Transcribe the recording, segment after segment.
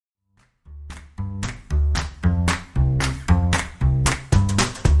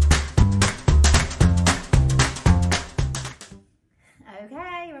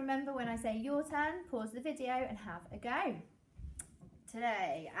say your turn, pause the video and have a go.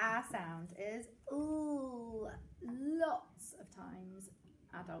 Today our sound is ooh. Lots of times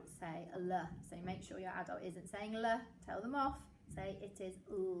adults say l, so make sure your adult isn't saying l, tell them off, say it is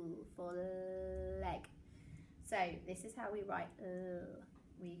ooh for leg. So this is how we write l.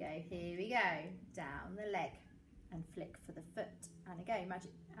 We go, here we go, down the leg and flick for the foot, and again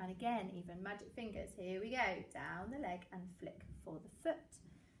magic, and again even magic fingers, here we go, down the leg and flick for the foot.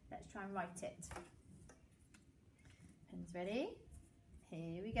 Let's try and write it. Pens ready?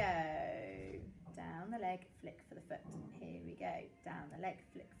 Here we go, down the leg, flick for the foot. Here we go, down the leg,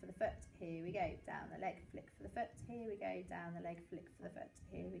 flick for the foot. Here we go, down the leg, flick for the foot. Here we go, down the leg, flick for the foot.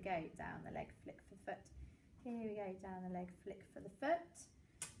 Here we go, down the leg, flick for the foot. Here we go, down the leg, flick for the foot.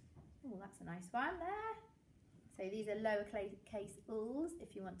 Oh, that's a nice one there. So these are lowercase ools.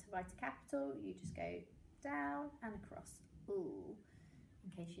 If you want to write a capital, you just go down and across, ooh.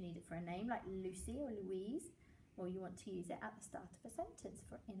 In case you need it for a name like Lucy or Louise, or you want to use it at the start of a sentence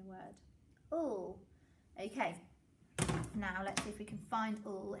in a word. Ooh. Okay, now let's see if we can find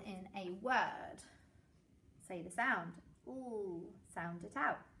ooh in a word. Say the sound. Ooh, sound it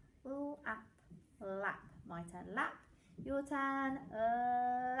out. Ooh, up, lap. My turn, lap. Your turn,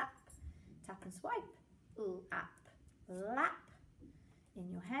 lap. Tap and swipe. Ooh, up, lap. In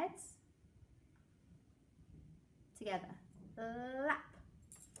your heads. Together, lap.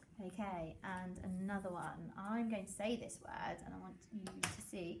 Okay, and another one. I'm going to say this word and I want you to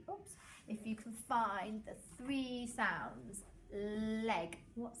see, oops, if you can find the 3 sounds. Leg.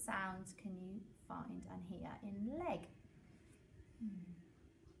 What sounds can you find and hear in leg?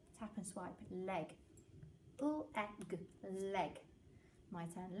 Tap and swipe. Leg. Ooh, egg. Leg. My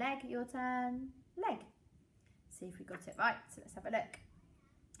turn, leg. Your turn, leg. See if we got it right. So let's have a look.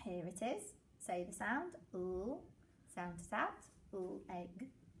 Here it is. Say the sound. Ooh. Sound it out. Ooh, egg.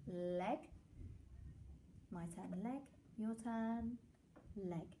 Leg. My turn, leg. Your turn,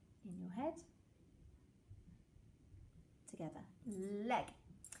 leg. In your head. Together, leg.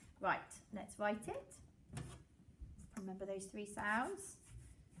 Right, let's write it. Remember those 3 sounds.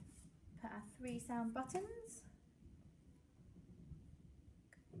 Put our 3 sound buttons.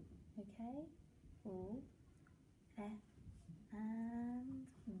 Okay. Ooh, and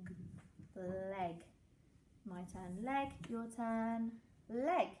g. Leg. My turn, leg. Your turn,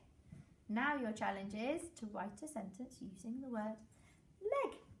 leg. Now your challenge is to write a sentence using the word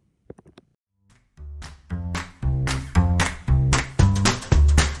leg.